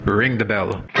Ring the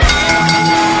bell.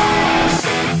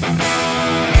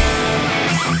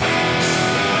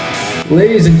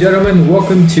 Ladies and gentlemen,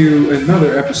 welcome to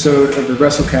another episode of the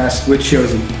WrestleCast with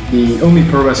Shozy, the only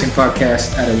pro wrestling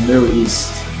podcast out of the Middle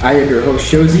East. I am your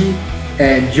host, Shozy,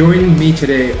 and joining me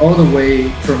today all the way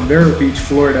from Vero Beach,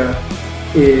 Florida,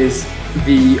 is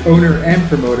the owner and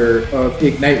promoter of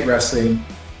Ignite Wrestling,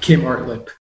 Kim Artlip.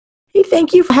 Hey,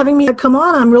 thank you for having me come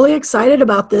on. I'm really excited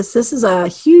about this. This is a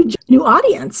huge new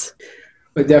audience.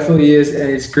 It definitely is,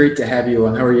 and it's great to have you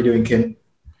on. How are you doing, Kim?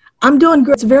 I'm doing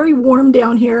great. It's very warm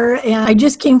down here, and I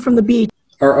just came from the beach.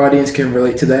 Our audience can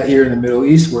relate to that here in the Middle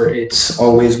East, where it's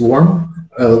always warm.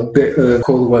 A bit of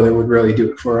cold weather would really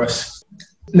do it for us.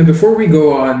 Now, before we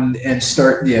go on and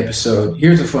start the episode,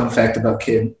 here's a fun fact about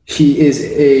Kim. He is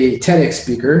a TEDx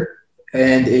speaker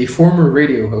and a former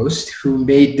radio host who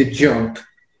made the jump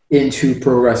into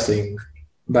pro wrestling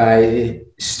by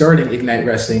starting Ignite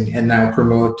Wrestling and now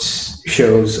promotes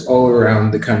shows all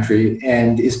around the country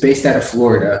and is based out of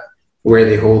Florida, where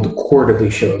they hold quarterly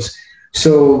shows.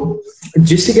 So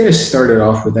just to get us started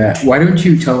off with that, why don't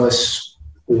you tell us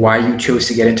why you chose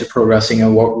to get into pro wrestling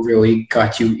and what really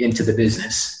got you into the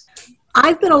business?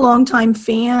 I've been a longtime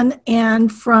fan, and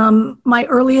from my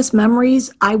earliest memories,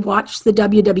 I watched the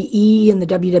WWE and the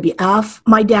WWF.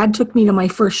 My dad took me to my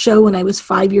first show when I was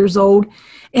 5 years old,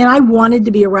 and I wanted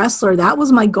to be a wrestler. That was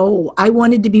my goal. I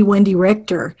wanted to be Wendy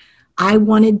Richter. I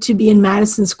wanted to be in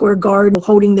Madison Square Garden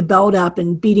holding the belt up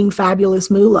and beating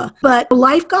Fabulous Moolah. But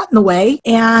life got in the way,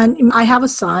 and I have a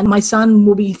son. My son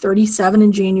will be 37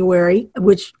 in January,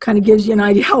 which kind of gives you an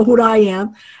idea how old I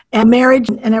am, and marriage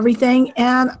and everything.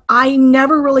 And I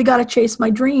never really got to chase my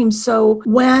dreams. So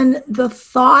when the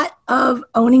thought of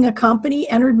owning a company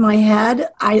entered my head,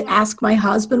 I asked my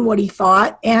husband what he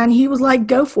thought, and he was like,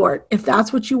 go for it. If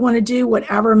that's what you want to do,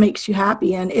 whatever makes you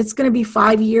happy. And it's going to be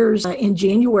 5 years in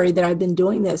January that I've been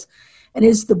doing this, and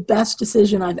it's the best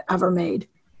decision I've ever made.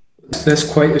 That's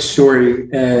quite a story.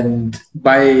 And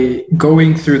by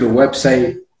going through the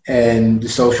website and the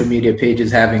social media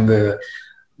pages, having the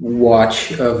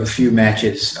watch of a few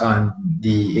matches on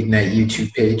the Ignite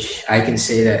YouTube page, I can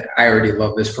say that I already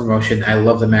love this promotion. I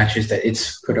love the matches that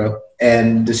it's put up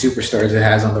and the superstars it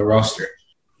has on the roster.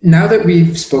 Now that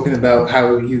we've spoken about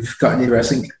how you've gotten into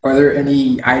wrestling, are there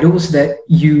any idols that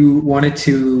you wanted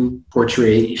to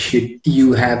portray should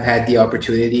you have had the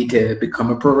opportunity to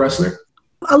become a pro wrestler?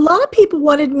 A lot of people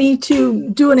wanted me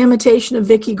to do an imitation of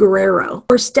Vicky Guerrero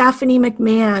or Stephanie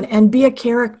McMahon and be a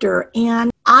character. And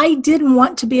I didn't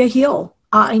want to be a heel.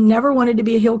 I never wanted to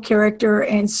be a heel character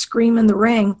and scream in the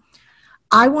ring.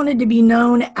 I wanted to be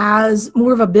known as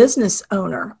more of a business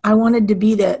owner. I wanted to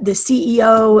be the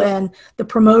CEO and the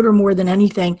promoter more than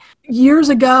anything. Years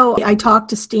ago, I talked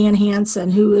to Stan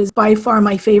Hansen, who is by far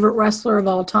my favorite wrestler of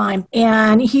all time.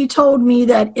 And he told me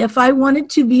that if I wanted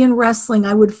to be in wrestling,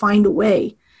 I would find a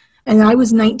way. And I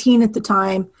was 19 at the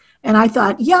time. And I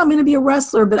thought, yeah, I'm going to be a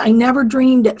wrestler, but I never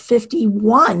dreamed at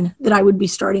 51 that I would be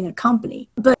starting a company.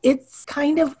 But it's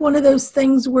kind of one of those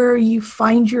things where you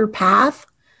find your path.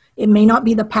 It may not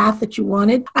be the path that you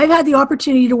wanted. I've had the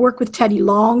opportunity to work with Teddy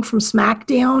Long from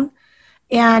SmackDown,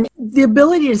 and the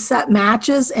ability to set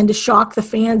matches and to shock the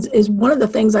fans is one of the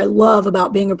things I love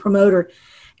about being a promoter.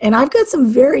 And I've got some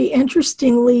very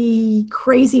interestingly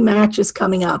crazy matches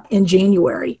coming up in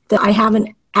January that I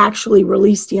haven't actually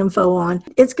released the info on.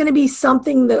 It's going to be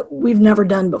something that we've never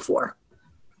done before.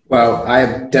 Wow,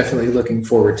 I'm definitely looking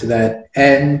forward to that.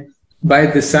 And by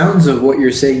the sounds of what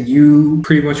you're saying, you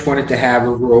pretty much wanted to have a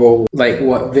role like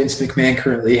what Vince McMahon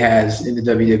currently has in the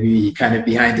WWE, kind of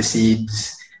behind the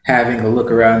scenes, having a look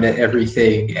around at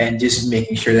everything and just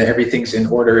making sure that everything's in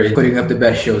order and putting up the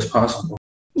best shows possible.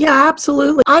 Yeah,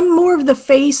 absolutely. I'm more of the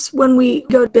face when we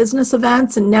go to business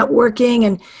events and networking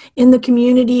and in the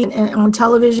community and on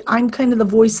television. I'm kind of the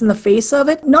voice and the face of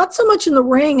it, not so much in the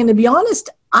ring. And to be honest,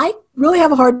 I really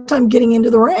have a hard time getting into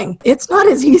the ring. It's not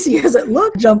as easy as it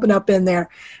looks jumping up in there.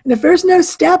 And if there's no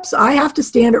steps, I have to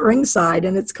stand at ringside,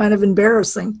 and it's kind of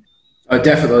embarrassing. Oh,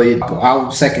 definitely.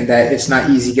 I'll second that. It's not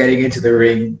easy getting into the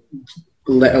ring,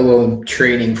 let alone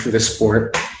training for the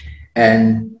sport.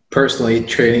 And personally,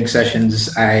 training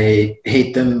sessions, I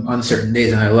hate them on certain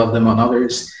days and I love them on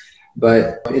others.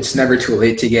 But it's never too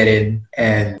late to get in.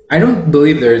 And I don't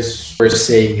believe there's a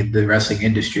saying in the wrestling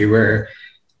industry where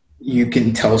you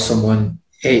can tell someone,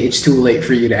 hey, it's too late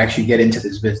for you to actually get into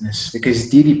this business. Because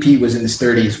DDP was in his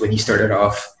 30s when he started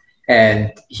off,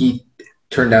 and he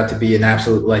turned out to be an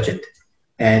absolute legend.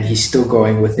 And he's still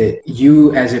going with it.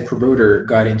 You, as a promoter,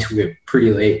 got into it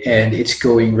pretty late, and it's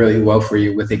going really well for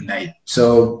you with Ignite.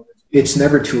 So it's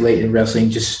never too late in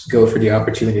wrestling. Just go for the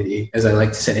opportunity, as I like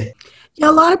to say. Yeah,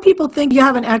 a lot of people think you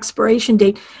have an expiration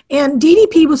date. And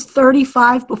DDP was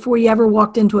 35 before you ever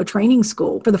walked into a training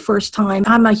school for the first time.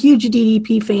 I'm a huge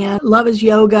DDP fan, love his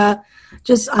yoga.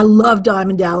 I love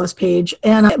Diamond Dallas Page.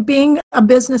 And being a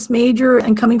business major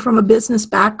and coming from a business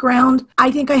background, I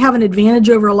think I have an advantage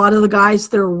over a lot of the guys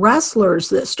that are wrestlers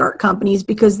that start companies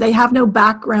because they have no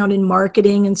background in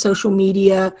marketing and social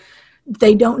media.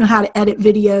 They don't know how to edit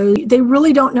video. They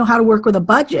really don't know how to work with a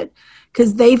budget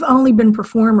because they've only been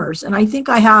performers. And I think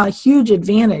I have a huge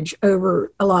advantage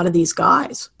over a lot of these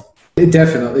guys.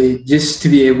 Definitely. Just to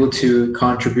be able to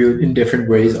contribute in different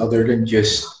ways other than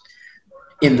just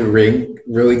in the ring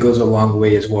really goes a long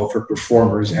way as well for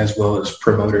performers as well as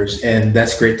promoters. And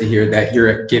that's great to hear that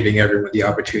you're giving everyone the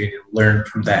opportunity to learn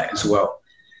from that as well.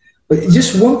 But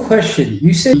just one question.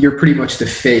 You said you're pretty much the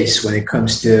face when it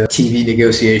comes to TV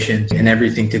negotiations and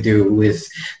everything to do with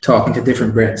talking to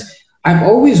different brands. I've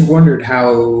always wondered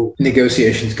how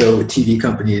negotiations go with TV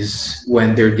companies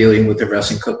when they're dealing with a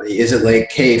wrestling company. Is it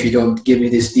like, hey, if you don't give me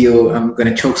this deal, I'm going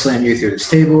to choke slam you through this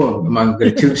table? I'm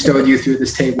going to tombstone you through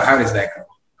this table? How does that go?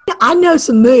 I know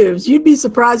some moves. You'd be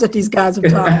surprised what these guys have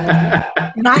taught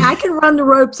me. And I can run the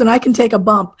ropes and I can take a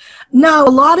bump. No, a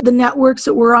lot of the networks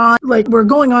that we're on, like we're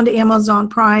going on to Amazon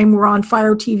Prime, we're on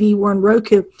Fire TV, we're on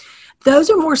Roku.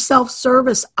 Those are more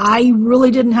self-service. I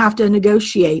really didn't have to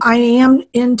negotiate. I am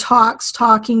in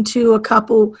talking to a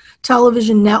couple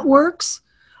television networks,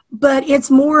 but it's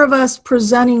more of us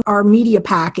presenting our media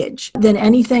package than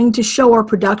anything to show our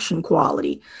production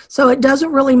quality. So it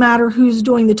doesn't really matter who's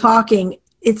doing the talking.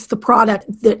 It's the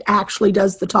product that actually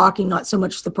does the talking, not so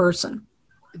much the person.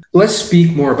 Let's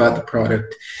speak more about the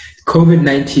product.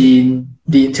 COVID-19,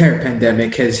 the entire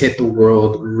pandemic has hit the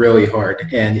world really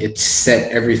hard and it's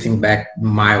set everything back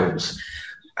miles.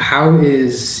 How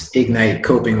is Ignite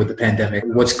coping with the pandemic?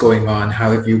 What's going on?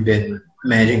 How have you been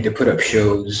managing to put up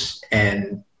shows?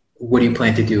 And what do you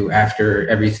plan to do after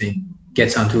everything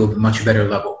gets onto a much better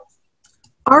level?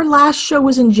 Our last show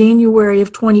was in January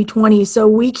of 2020, so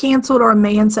we canceled our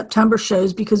May and September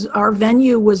shows because our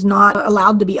venue was not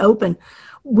allowed to be open.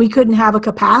 We couldn't have a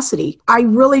capacity. I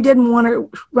really didn't want to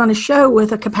run a show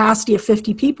with a capacity of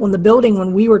 50 people in the building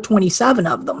when we were 27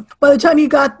 of them. By the time you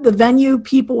got the venue,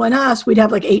 people, and us, we'd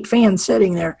have like 8 fans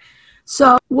sitting there.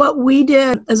 So what we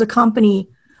did as a company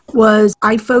was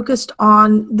I focused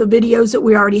on the videos that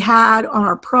we already had, on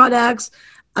our products,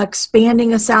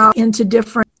 expanding us out into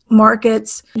different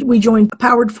markets. We joined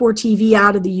Powered 4 TV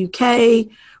out of the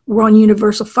UK. We're on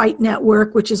Universal Fight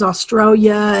Network, which is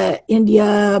Australia,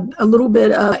 India, a little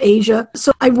bit of Asia.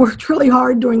 So I've worked really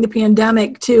hard during the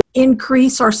pandemic to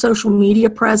increase our social media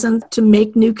presence, to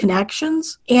make new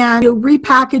connections, and to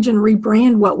repackage and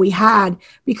rebrand what we had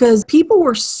because people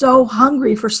were so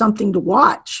hungry for something to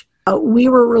watch. We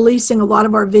were releasing a lot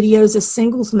of our videos as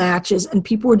singles matches, and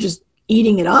people were just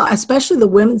eating it up, especially the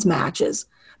women's matches.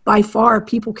 By far,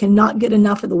 people cannot get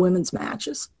enough of the women's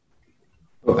matches.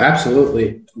 Oh,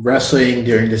 absolutely. Wrestling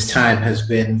during this time has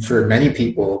been, for many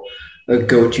people, a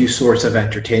go-to source of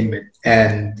entertainment.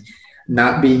 And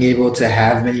not being able to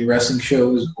have many wrestling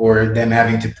shows or them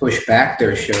having to push back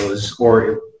their shows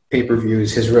or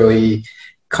pay-per-views has really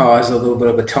caused a little bit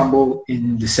of a tumble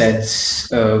in the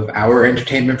sense of our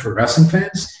entertainment for wrestling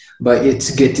fans. But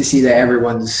it's good to see that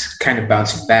everyone's kind of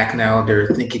bouncing back now. They're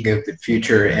thinking of the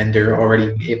future, and they're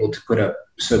already able to put up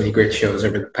so many great shows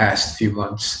over the past few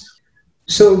months.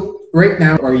 So right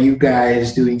now, are you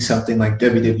guys doing something like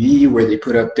WWE where they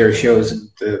put up their shows in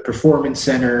the Performance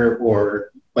Center or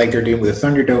like they're doing with the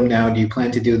Thunderdome now? Do you plan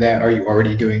to do that? Are you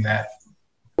already doing that?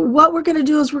 What we're going to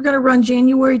do is we're going to run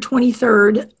January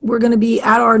 23rd. We're going to be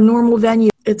at our normal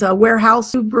venue. It's a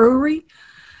warehouse brewery.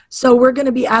 So we're going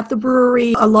to be at the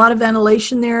brewery, a lot of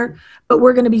ventilation there, but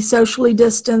we're going to be socially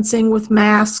distancing with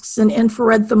masks and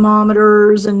infrared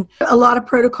thermometers and a lot of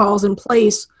protocols in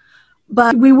place.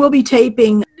 But we will be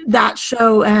taping that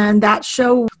show, and that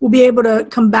show will be able to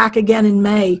come back again in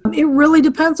May. It really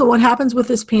depends on what happens with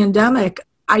this pandemic.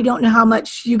 I don't know how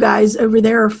much you guys over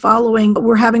there are following, but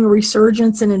we're having a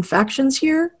resurgence in infections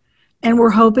here, and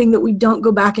we're hoping that we don't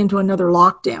go back into another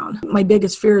lockdown. My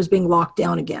biggest fear is being locked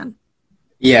down again.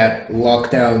 Yeah,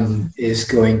 lockdown is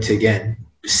going to, again,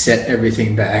 set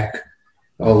everything back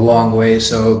a long way.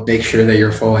 So make sure that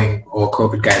you're following all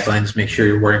COVID guidelines. Make sure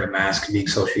you're wearing a mask, being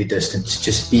socially distanced.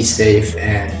 Just be safe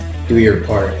and do your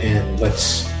part, and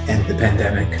let's end the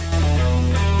pandemic.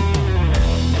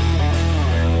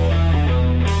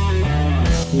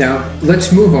 Now,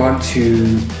 let's move on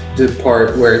to the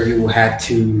part where you had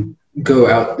to go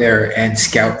out there and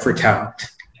scout for talent.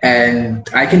 And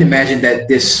I can imagine that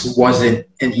this wasn't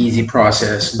an easy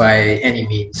process by any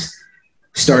means.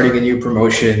 starting a new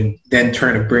promotion, then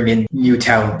trying to bring in new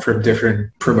talent from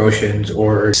different promotions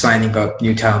or signing up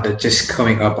new talent that's just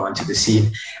coming up onto the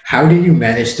scene. How did you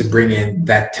manage to bring in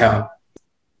that talent?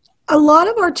 A lot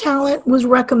of our talent was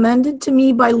recommended to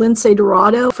me by Lince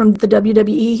Dorado from the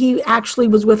WWE. He actually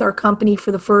was with our company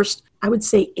for the first, I would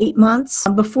say, 8 months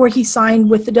before he signed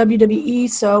with the WWE.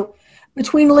 So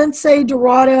between Lince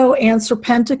Dorado and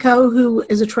Serpentico, who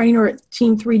is a trainer at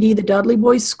Team 3D, the Dudley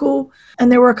Boys School, and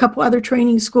there were a couple other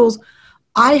training schools,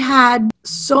 I had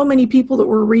so many people that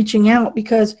were reaching out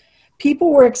because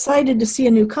people were excited to see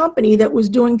a new company that was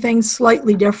doing things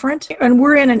slightly different. And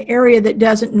we're in an area that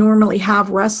doesn't normally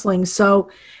have wrestling. So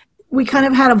we kind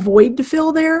of had a void to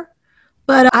fill there.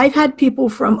 But I've had people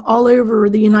from all over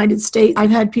the United States. I've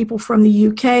had people from the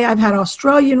UK. I've had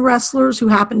Australian wrestlers who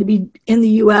happen to be in the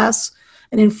US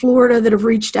and in Florida that have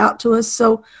reached out to us.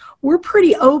 So we're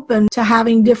pretty open to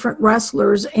having different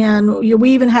wrestlers. And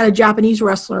we even had a Japanese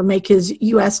wrestler make his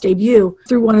US debut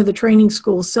through one of the training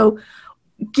schools. So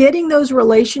getting those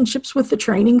relationships with the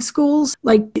training schools,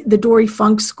 like the Dory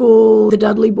Funk School, the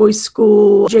Dudley Boys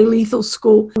School, Jay Lethal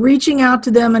School, reaching out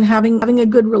to them and having a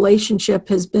good relationship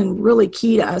has been really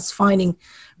key to us finding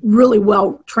really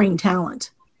well-trained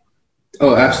talent.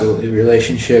 Oh, absolutely.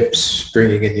 Relationships,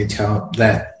 bringing in new talent,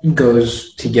 that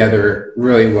goes together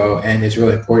really well, and it's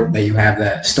really important that you have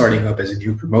that starting up as a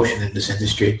new promotion in this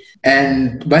industry.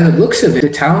 And by the looks of it, the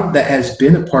talent that has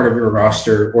been a part of your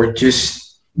roster or just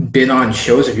been on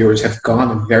shows of yours have gone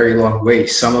a very long way.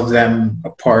 Some of them a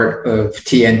part of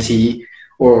TNT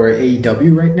or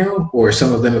AEW right now, or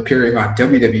some of them appearing on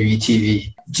WWE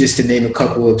TV. Just to name a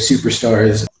couple of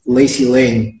superstars, Lacey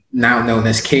Lane, now known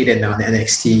as Kaden on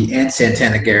NXT, and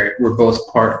Santana Garrett were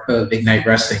both part of Ignite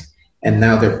Wrestling, and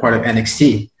now they're part of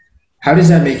NXT. How does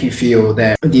that make you feel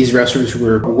that these wrestlers who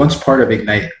were once part of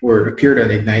Ignite or appeared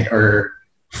on Ignite are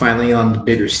finally on the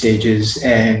bigger stages,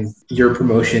 and your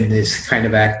promotion is kind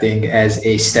of acting as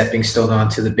a stepping stone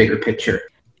onto the bigger picture?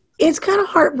 It's kind of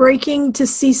heartbreaking to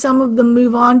see some of them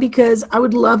move on because I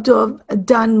would love to have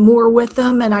done more with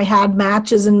them, and I had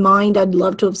matches in mind I'd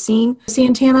love to have seen.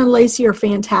 Santana and Lacey are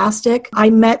fantastic. I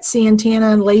met Santana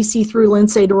and Lacey through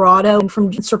Lince Dorado and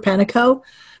from Serpentico,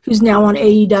 who's now on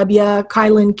AEW,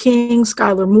 Kylan King,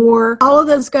 Skylar Moore, all of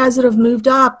those guys that have moved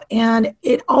up. And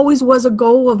it always was a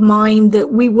goal of mine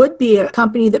that we would be a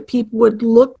company that people would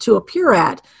look to appear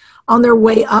at on their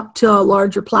way up to a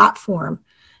larger platform.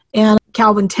 And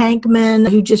Calvin Tankman,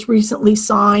 who just recently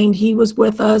signed, he was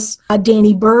with us.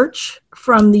 Danny Birch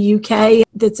from the UK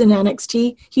that's in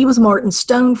NXT, he was Martin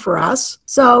Stone for us.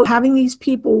 So having these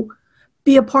people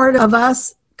be a part of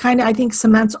us kind of, I think,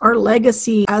 cements our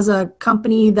legacy as a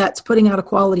company that's putting out a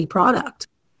quality product.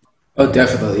 Oh,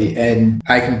 definitely. And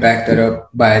I can back that up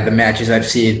by the matches I've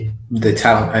seen, the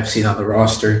talent I've seen on the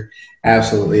roster.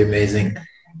 Absolutely amazing.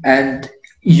 And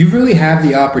you really have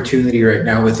the opportunity right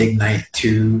now with Ignite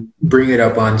to bring it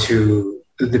up onto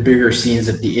the bigger scenes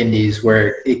of the indies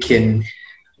where it can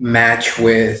match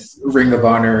with Ring of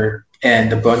Honor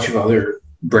and a bunch of other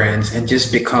brands and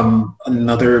just become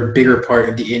another bigger part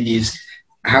of the indies.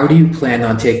 How do you plan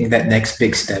on taking that next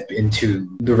big step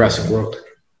into the wrestling world?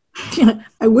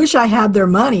 I wish I had their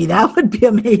money. That would be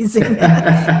amazing.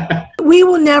 We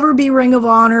will never be Ring of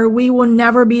Honor. We will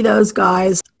never be those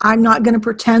guys. I'm not going to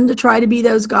pretend to try to be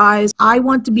those guys. I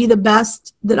want to be the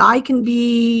best that I can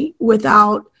be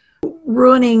without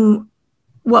ruining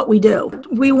what we do.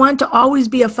 We want to always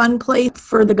be a fun place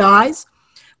for the guys.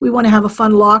 We want to have a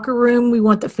fun locker room. We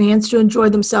want the fans to enjoy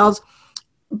themselves.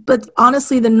 But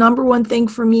honestly, the number one thing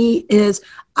for me is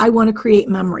I want to create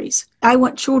memories. I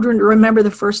want children to remember the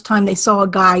first time they saw a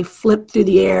guy flip through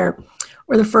the air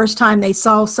or the first time they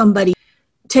saw somebody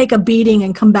take a beating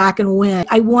and come back and win.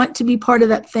 I want to be part of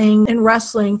that thing in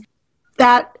wrestling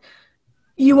that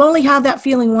you only have that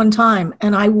feeling one time,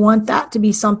 and I want that to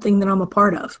be something that I'm a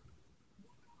part of.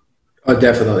 Oh,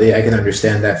 definitely. I can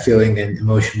understand that feeling and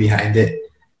emotion behind it.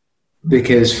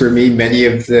 Because for me, many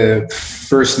of the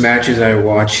first matches I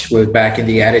watched was back in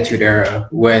the Attitude Era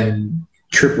when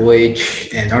Triple H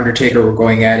and Undertaker were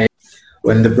going at it,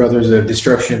 when the Brothers of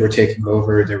Destruction were taking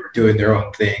over, they were doing their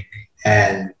own thing.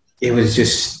 And it was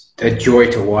just a joy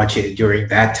to watch it during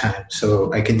that time.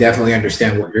 So I can definitely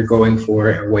understand what you're going for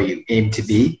and what you aim to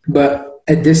be. But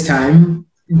at this time,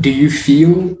 do you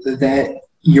feel that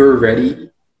you're ready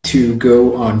to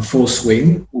go on full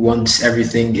swing once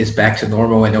everything is back to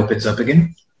normal and opens up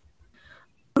again?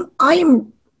 I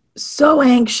am so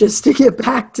anxious to get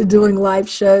back to doing live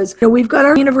shows. We've got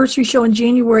our anniversary show in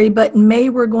January, but in May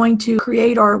we're going to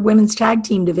create our women's tag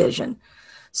team division.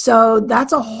 So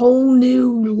that's a whole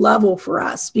new level for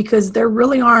us because there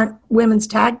really aren't women's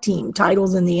tag team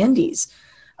titles in the indies.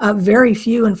 Very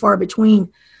few and far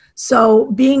between.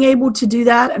 So being able to do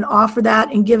that and offer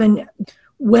that and giving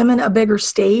women a bigger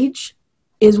stage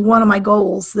is one of my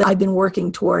goals that I've been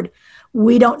working toward.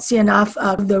 We don't see enough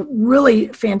of the really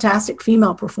fantastic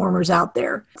female performers out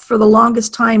there. For the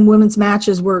longest time, women's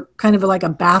matches were kind of like a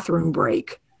bathroom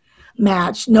break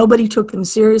match. Nobody took them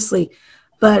seriously.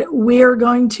 But we're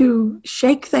going to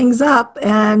shake things up,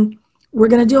 and we're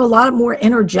going to do a lot more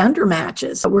intergender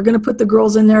matches. We're going to put the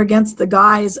girls in there against the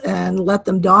guys and let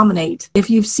them dominate.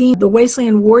 If you've seen the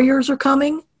Wasteland Warriors are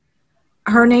coming,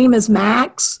 her name is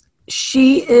Max.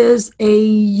 She is a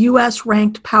U.S.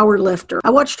 ranked power lifter.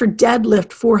 I watched her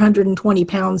deadlift 420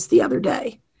 pounds the other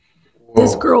day. Whoa.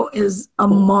 This girl is a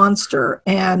monster,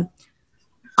 and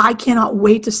I cannot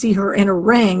wait to see her in a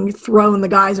ring throwing the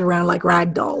guys around like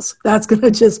rag dolls. That's going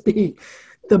to just be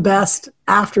the best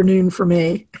afternoon for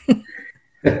me.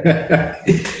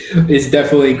 It's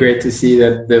definitely great to see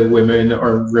that the women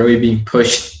are really being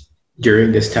pushed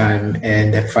during this time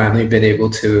and have finally been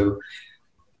able to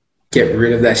get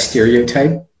rid of that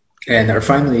stereotype and are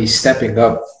finally stepping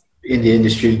up in the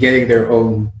industry, getting their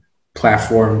own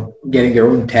platform, getting their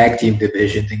own tag team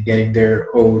division, and getting their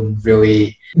own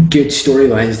really good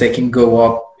storylines that can go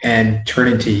up and turn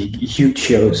into huge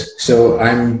shows. So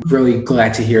I'm really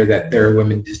glad to hear that there are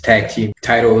women's tag team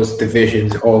titles,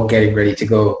 divisions, all getting ready to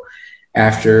go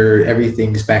after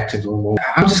everything's back to normal.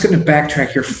 I'm just going to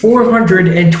backtrack here.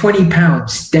 420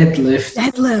 pounds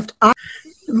deadlift. I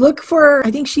look for,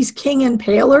 I think she's King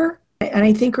Impaler, and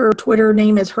I think her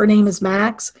name is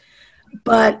Max.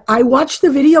 But I watched the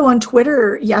video on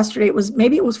Twitter yesterday. It was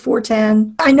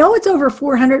 410. I know it's over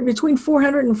 400, between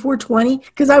 400 and 420,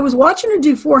 because I was watching her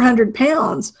do 400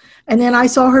 pounds. And then I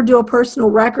saw her do a personal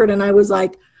record, and I was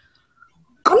like,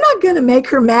 I'm not going to make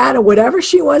her mad, or whatever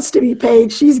she wants to be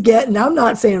paid, she's getting. I'm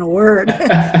not saying a word.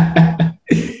 I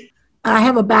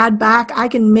have a bad back. I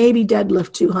can maybe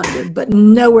deadlift 200, but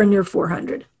nowhere near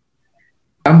 400.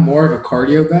 I'm more of a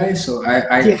cardio guy, so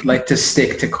I like to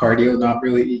stick to cardio, not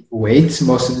really weights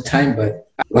most of the time. But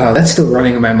wow, that's still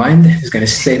running in my mind. It's going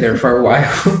to stay there for a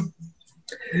while.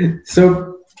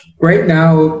 So right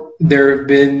now, there have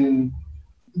been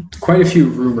quite a few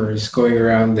rumors going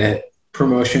around that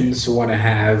promotions want to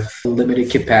have limited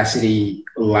capacity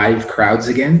live crowds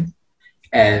again.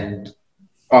 And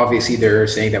obviously, they're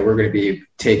saying that we're going to be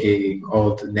taking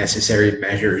all the necessary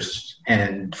measures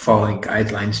and following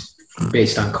guidelines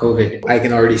based on COVID. I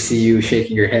can already see you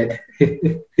shaking your head.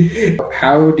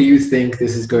 How do you think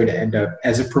this is going to end up?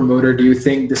 As a promoter, do you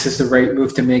think this is the right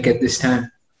move to make at this time?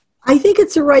 I think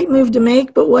it's the right move to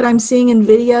make, but what I'm seeing in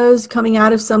videos coming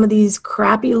out of some of these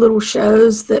crappy little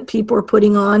shows that people are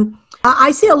putting on,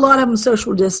 I see a lot of them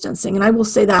social distancing, and I will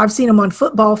say that. I've seen them on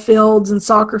football fields and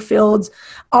soccer fields,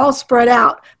 all spread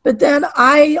out. But then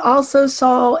I also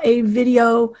saw a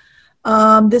video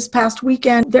this past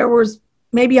weekend. There was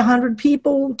maybe 100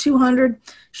 people, 200,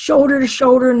 shoulder to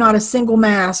shoulder, not a single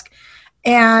mask.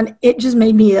 And it just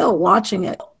made me ill watching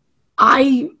it.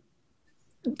 I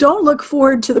don't look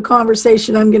forward to the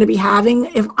conversation I'm going to be having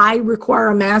if I require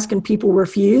a mask and people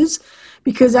refuse,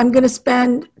 because I'm going to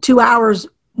spend 2 hours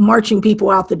marching people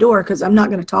out the door because I'm not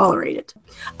going to tolerate it.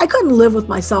 I couldn't live with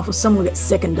myself if someone gets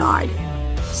sick and died.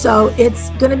 So it's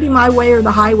going to be my way or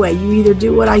the highway. You either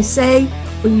do what I say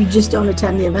or you just don't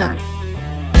attend the event.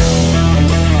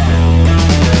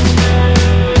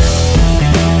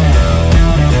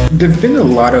 There have been a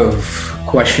lot of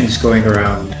questions going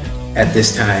around at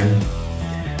this time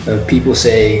of people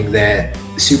saying that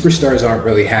superstars aren't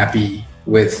really happy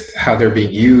with how they're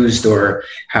being used or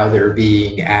how they're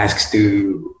being asked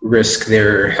to risk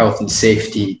their health and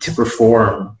safety to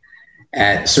perform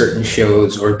at certain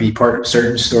shows or be part of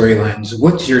certain storylines.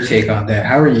 What's your take on that?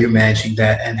 How are you managing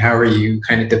that, and how are you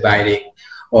kind of dividing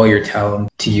all your talent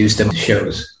to use them in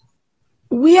shows?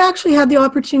 We actually had the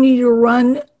opportunity to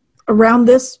run around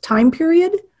this time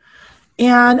period,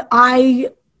 and I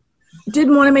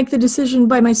didn't want to make the decision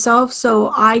by myself,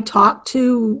 so I talked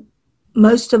to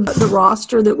most of the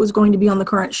roster that was going to be on the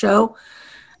current show,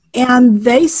 and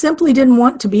they simply didn't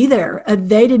want to be there.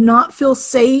 They did not feel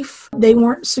safe. They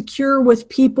weren't secure with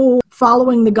people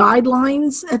following the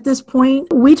guidelines at this point.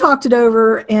 We talked it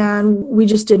over, and we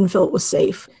just didn't feel it was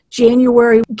safe.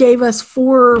 January gave us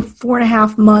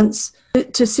 4.5 months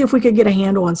to see if we could get a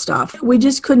handle on stuff. We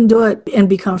just couldn't do it and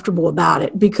be comfortable about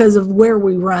it because of where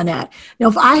we run at. Now,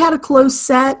 if I had a closed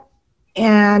set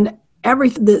and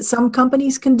everything that some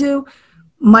companies can do,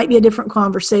 might be a different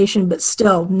conversation, but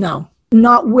still, no.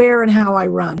 Not where and how I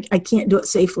run. I can't do it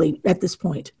safely at this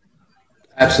point.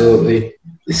 Absolutely.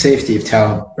 The safety of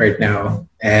talent right now,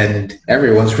 and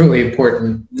everyone's really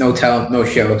important. No talent, no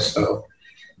show. So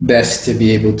best to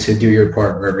be able to do your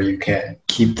part wherever you can.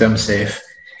 Keep them safe.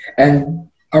 And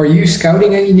are you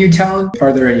scouting any new talent?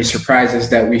 Are there any surprises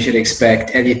that we should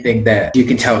expect? Anything that you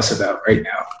can tell us about right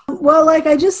now? Well, like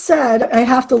I just said, I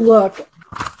have to look.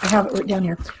 I have it written down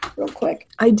here real quick.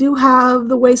 I do have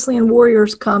the Wasteland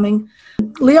Warriors coming.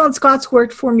 Leon Scott's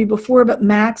worked for me before, but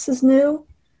Max is new.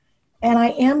 And I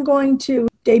am going to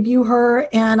debut her.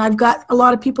 And I've got a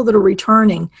lot of people that are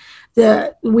returning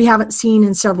that we haven't seen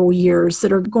in several years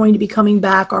that are going to be coming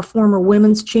back. Our former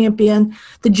women's champion,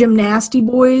 the Gymnasty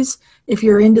Boys. If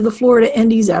you're into the Florida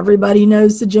Indies, everybody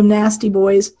knows the Gymnasty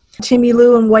Boys. Timmy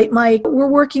Lou and White Mike, we're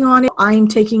working on it. I'm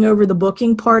taking over the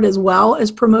booking part as well as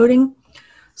promoting.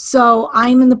 So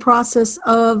I'm in the process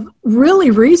of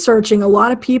really researching a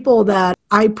lot of people that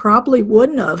I probably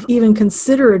wouldn't have even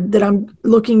considered that I'm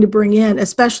looking to bring in,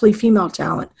 especially female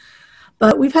talent.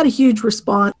 But we've had a huge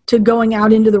response to going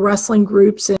out into the wrestling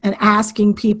groups and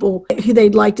asking people who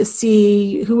they'd like to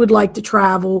see, who would like to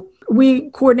travel. We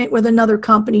coordinate with another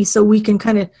company so we can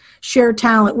kind of share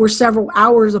talent. We're several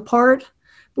hours apart,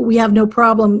 but we have no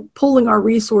problem pulling our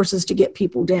resources to get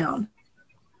people down.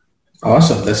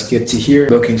 Awesome. That's good to hear.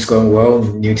 Booking's going well,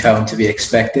 new talent to be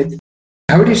expected.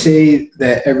 How would you say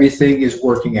that everything is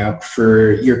working out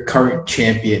for your current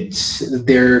champions?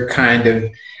 They're kind of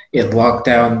in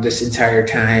lockdown this entire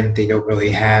time. They don't really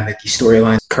have any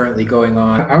storylines currently going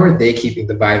on. How are they keeping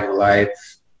the vibe alive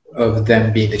of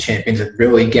them being the champions and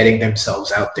really getting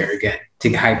themselves out there again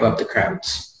to hype up the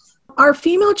crowds? Our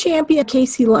female champion,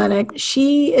 Casey Lennox,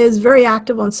 she is very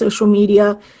active on social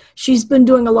media. She's been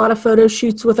doing a lot of photo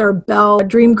shoots with our belle.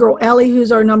 Dream Girl Ellie,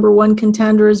 who's our number one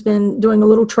contender, has been doing a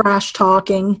little trash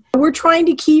talking. We're trying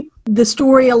to keep the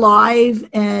story alive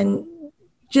and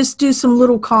just do some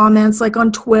little comments like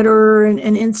on Twitter and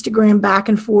Instagram back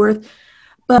and forth.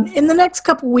 But in the next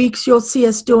couple weeks, you'll see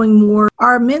us doing more.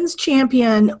 Our men's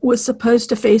champion was supposed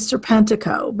to face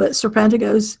Serpentico, but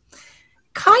Serpentico's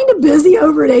kind of busy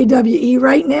over at AWE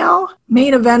right now,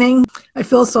 main eventing. I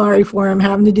feel sorry for him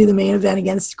having to do the main event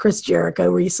against Chris Jericho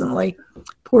recently.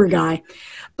 Poor guy.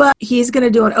 But he's going to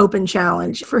do an open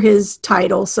challenge for his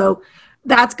title, so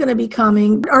that's going to be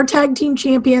coming. Our tag team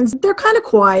champions, they're kind of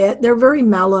quiet. They're very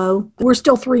mellow. We're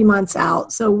still 3 months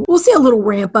out, so we'll see a little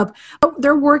ramp up.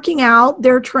 They're working out.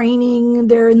 They're training.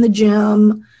 They're in the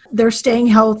gym. They're staying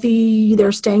healthy.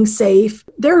 They're staying safe.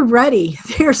 They're ready.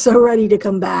 They're so ready to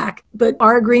come back. But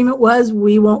our agreement was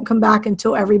we won't come back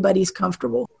until everybody's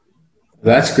comfortable.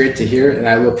 That's great to hear, and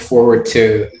I look forward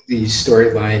to these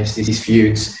storylines, these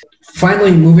feuds.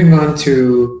 Finally, moving on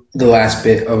to the last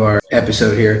bit of our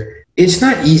episode here. It's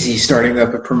not easy starting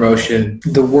up a promotion.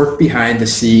 The work behind the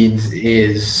scenes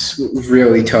is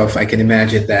really tough. I can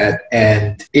imagine that.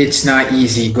 And it's not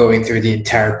easy going through the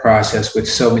entire process with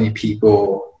so many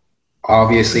people.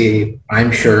 Obviously,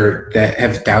 I'm sure that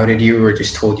have doubted you or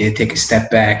just told you to take a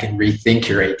step back and rethink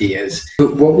your ideas.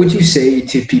 But what would you say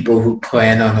to people who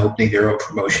plan on opening their own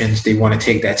promotions? They want to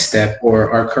take that step or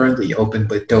are currently open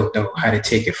but don't know how to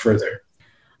take it further?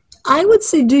 I would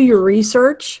say do your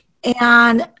research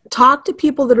and talk to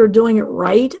people that are doing it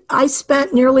right. I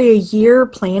spent nearly a year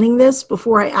planning this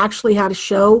before I actually had a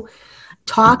show,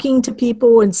 talking to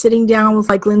people and sitting down with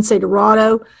like Lindsay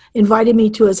Dorado, invited me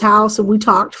to his house and we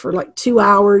talked for like 2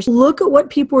 hours. Look at what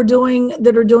people are doing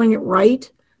that are doing it right.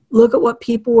 Look at what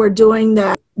people are doing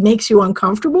that makes you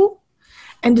uncomfortable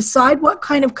and decide what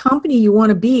kind of company you want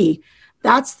to be.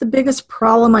 That's the biggest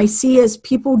problem I see is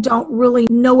people don't really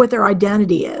know what their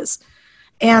identity is.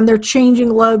 And they're changing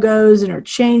logos and they're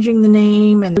changing the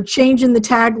name and they're changing the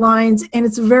taglines. And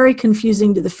it's very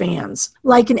confusing to the fans.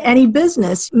 Like in any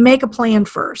business, make a plan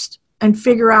first and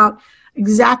figure out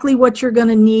exactly what you're going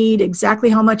to need, exactly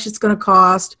how much it's going to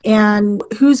cost, and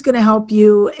who's going to help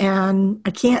you. And I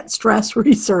can't stress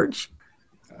research.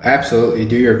 Absolutely.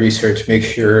 Do your research. Make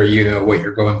sure you know what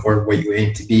you're going for, what you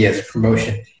aim to be as a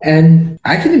promotion. And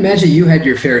I can imagine you had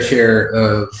your fair share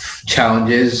of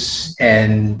challenges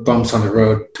and bumps on the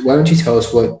road. Why don't you tell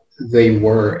us what they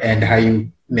were and how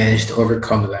you managed to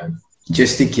overcome them,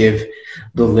 just to give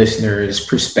the listeners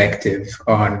perspective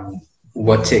on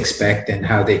what to expect and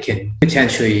how they can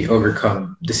potentially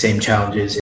overcome the same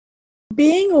challenges.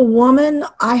 Being a woman,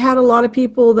 I had a lot of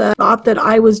people that thought that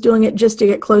I was doing it just to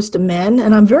get close to men.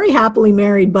 And I'm very happily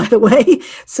married, by the way.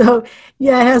 So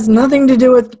yeah, it has nothing to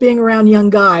do with being around young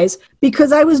guys.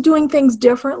 Because I was doing things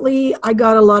differently, I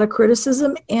got a lot of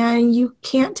criticism and you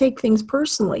can't take things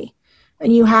personally.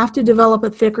 And you have to develop a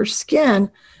thicker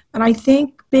skin. And I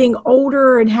think being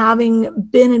older and having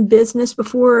been in business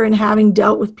before and having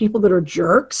dealt with people that are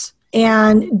jerks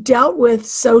and dealt with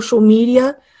social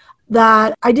media,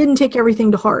 that I didn't take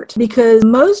everything to heart, because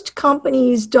most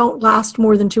companies don't last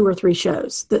more than 2 or 3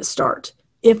 shows that start.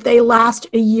 If they last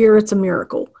a year, it's a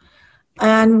miracle.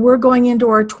 And we're going into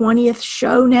our 20th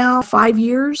show now, 5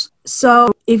 years.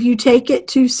 So if you take it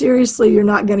too seriously, you're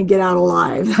not going to get out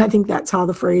alive. I think that's how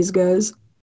the phrase goes.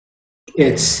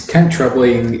 It's kind of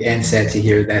troubling and sad to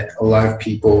hear that a lot of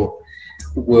people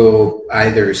will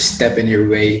either step in your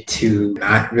way to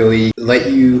not really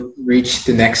let you reach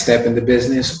the next step in the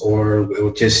business, or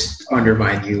will just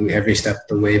undermine you every step of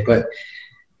the way. But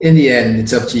in the end,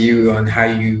 it's up to you on how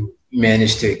you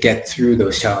manage to get through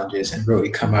those challenges and really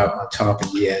come out on top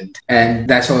in the end. And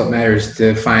that's all that matters.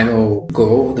 The final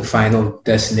goal, the final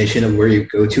destination of where you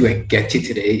go to and get to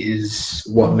today is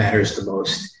what matters the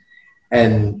most.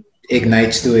 And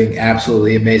Ignite's doing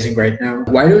absolutely amazing right now.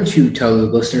 Why don't you tell the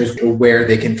listeners where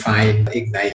they can find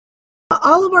Ignite?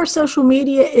 All of our social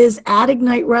media is at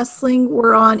Ignite Wrestling.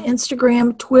 We're on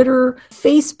Instagram, Twitter,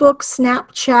 Facebook,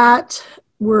 Snapchat.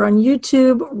 We're on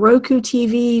YouTube, Roku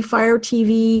TV, Fire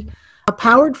TV,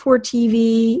 Powered 4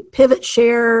 TV, Pivot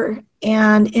Share,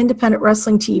 and Independent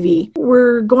Wrestling TV.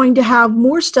 We're going to have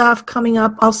more stuff coming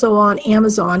up also on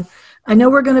Amazon. I know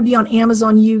we're going to be on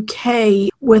Amazon UK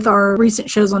with our recent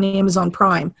shows on Amazon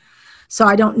Prime. So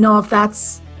I don't know if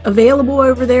that's available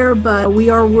over there, but we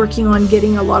are working on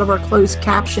getting a lot of our closed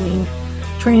captioning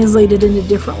translated into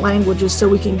different languages so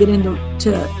we can get into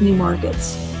new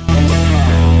markets.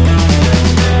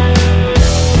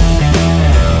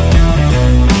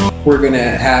 We're going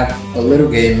to have a little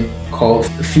game called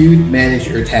Feud,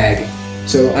 Manage, or Tag.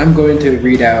 So I'm going to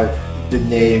read out the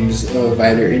names of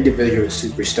either individual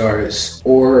superstars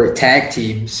or tag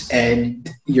teams, and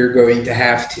you're going to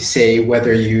have to say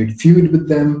whether you'd feud with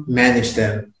them, manage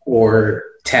them, or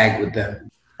tag with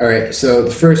them. All right, so the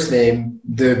first name,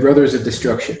 the Brothers of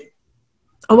Destruction.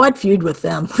 Oh, I'd feud with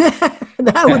them.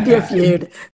 That would be a feud.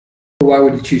 Why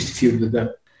would you choose to feud with them?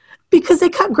 Because they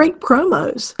cut great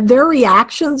promos. Their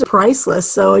reactions are priceless,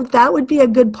 so that would be a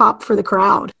good pop for the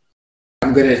crowd.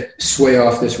 I'm going to sway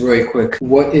off this really quick.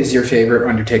 What is your favorite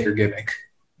Undertaker gimmick?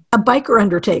 A biker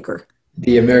Undertaker.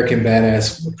 The American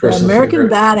Badass. American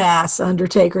Badass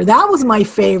Undertaker. That was my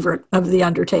favorite of the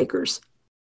Undertakers.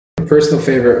 A personal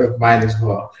favorite of mine as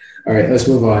well. All right, let's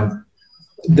move on.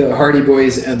 The Hardy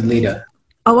Boys and Lita.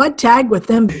 Oh, I'd tag with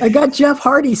them. I got Jeff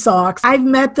Hardy socks. I've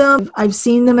met them. I've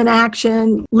seen them in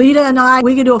action. Lita and I,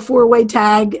 we could do a 4-way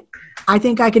tag. I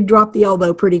think I could drop the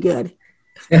elbow pretty good.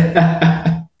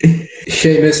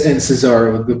 Sheamus and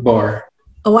Cesaro, the Bar.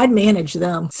 Oh, I'd manage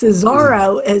them.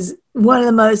 Cesaro is one of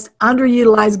the most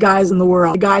underutilized guys in the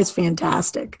world. The guy's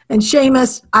fantastic. And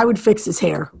Sheamus, I would fix his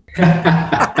hair.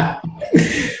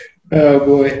 Oh,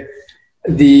 boy.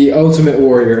 The Ultimate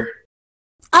Warrior.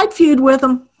 I'd feud with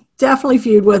him. Definitely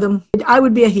feud with him. I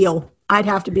would be a heel. I'd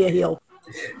have to be a heel.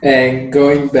 And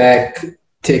going back,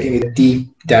 taking a deep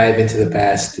dive into the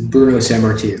past, Bruno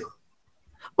Sammartino.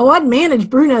 Oh, I'd manage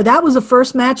Bruno. That was the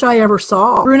first match I ever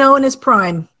saw. Bruno in his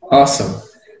prime. Awesome.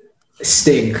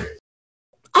 Sting.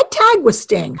 I'd tag with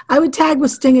Sting. I would tag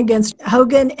with Sting against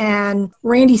Hogan and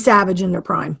Randy Savage in their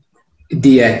prime.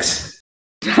 DX.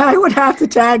 I would have to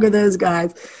tag with those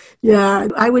guys. Yeah,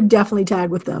 I would definitely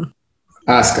tag with them.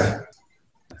 Asuka.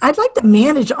 I'd like to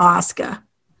manage Asuka.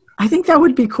 I think that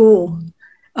would be cool.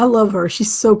 I love her.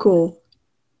 She's so cool.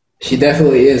 She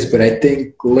definitely is, but I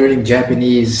think learning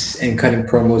Japanese and cutting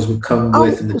promos would come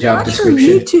with in the job description. Watch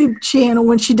her YouTube channel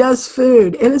when she does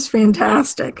food. It is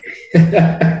fantastic.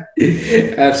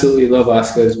 Absolutely love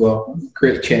Asuka as well.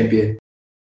 Great champion.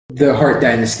 The Hart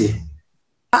Dynasty.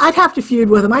 I'd have to feud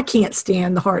with them. I can't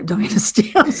stand the Hart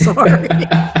Dynasty. I'm sorry.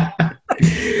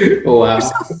 Oh, wow. They're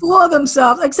so full of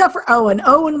themselves, except for Owen.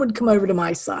 Owen would come over to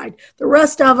my side. The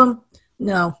rest of them,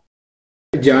 no.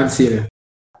 John Cena.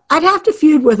 I'd have to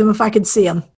feud with him if I could see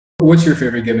him. What's your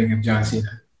favorite gimmick of John Cena?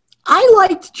 I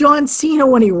liked John Cena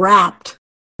when he rapped.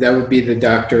 That would be the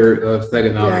Doctor of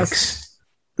Thugonomics. Yes.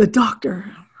 The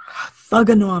Doctor.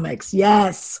 Thugonomics,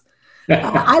 yes.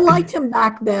 I liked him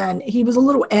back then. He was a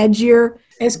little edgier.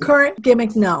 His current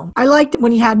gimmick, no. I liked it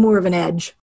when he had more of an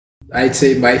edge. I'd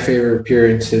say my favorite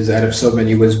appearances out of so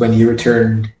many was when he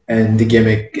returned and the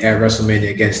gimmick at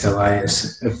WrestleMania against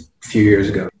Elias a few years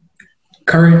ago.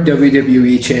 Current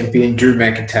WWE champion Drew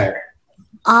McIntyre.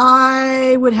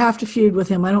 I would have to feud with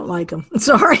him. I don't like him.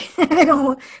 Sorry. I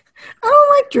don't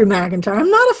like Drew McIntyre. I'm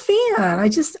not a fan. I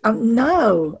just,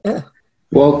 no. Ugh.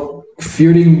 Well,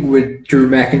 feuding with Drew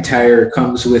McIntyre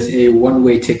comes with a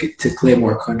one-way ticket to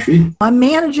Claymore Country. I'm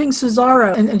managing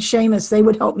Cesaro and Sheamus. They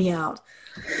would help me out.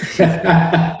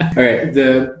 All right,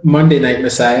 the Monday Night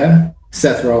Messiah,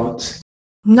 Seth Rollins.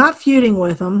 Not feuding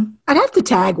with him. I'd have to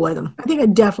tag with him. I think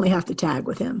I'd definitely have to tag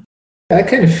with him. I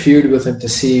kind of feud with him to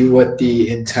see what the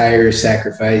entire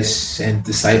sacrifice and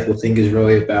disciple thing is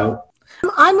really about.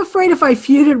 I'm afraid if I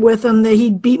feuded with him that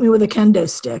he'd beat me with a kendo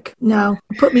stick. No,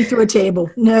 put me through a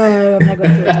table. No, I'm not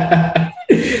going through a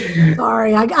table.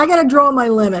 Sorry, I got to draw my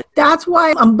limit. That's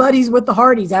why I'm buddies with the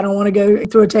Hardys. I don't want to go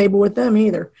through a table with them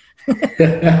either.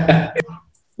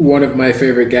 One of my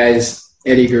favorite guys,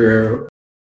 Eddie Guerrero.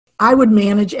 I would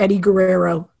manage Eddie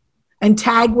Guerrero and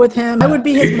tag with him. I would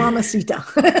be his mamacita.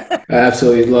 I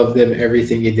absolutely loved him,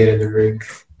 everything he did in the ring.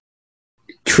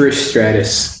 Trish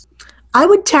Stratus. I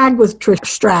would tag with Trish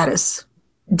Stratus.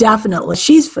 Definitely.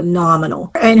 She's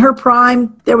phenomenal. In her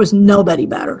prime, there was nobody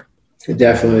better.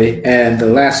 Definitely. And the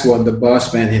last one, the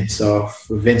boss man himself,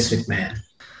 Vince McMahon.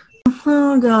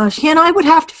 Oh, gosh. And I would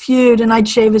have to feud, and I'd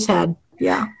shave his head.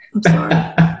 Yeah, I'm sorry.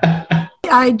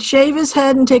 I'd shave his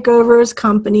head and take over his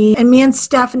company, and me and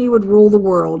Stephanie would rule the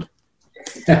world.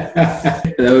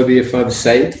 That would be a fun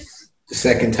sight the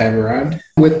second time around.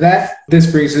 With that,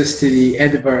 this brings us to the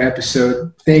end of our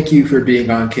episode. Thank you for being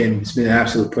on, Kim. It's been an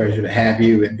absolute pleasure to have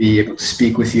you and be able to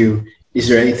speak with you. Is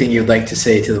there anything you'd like to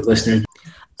say to the listeners?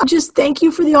 Just thank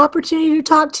you for the opportunity to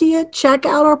talk to you. Check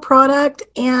out our product,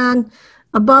 and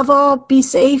above all, be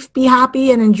safe, be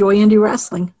happy, and enjoy indie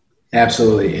wrestling.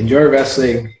 Absolutely. Enjoy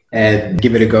wrestling and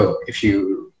give it a go if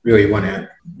you really want to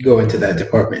go into that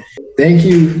department. Thank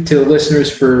you to the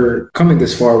listeners for coming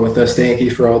this far with us. Thank you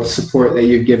for all the support that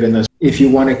you've given us. If you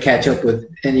want to catch up with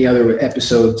any other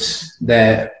episodes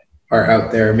that are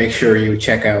out there, make sure you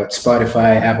check out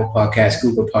Spotify, Apple Podcasts,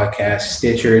 Google Podcasts,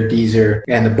 Stitcher, Deezer,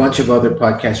 and a bunch of other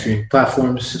podcast streaming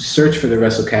platforms. Search for the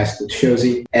WrestleCast with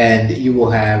Shozy, and you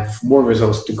will have more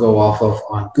results to go off of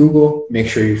on Google. Make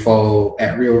sure you follow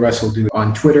at Real Wrestle Dude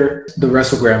on Twitter, the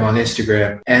WrestleGram on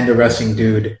Instagram, and the Wrestling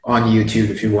Dude on YouTube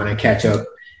if you want to catch up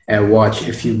and watch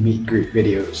a few meet and greet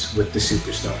videos with the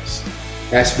superstars.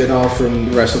 That's been all from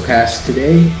the WrestleCast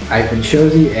today. I've been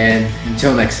Shozy, and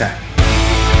until next time.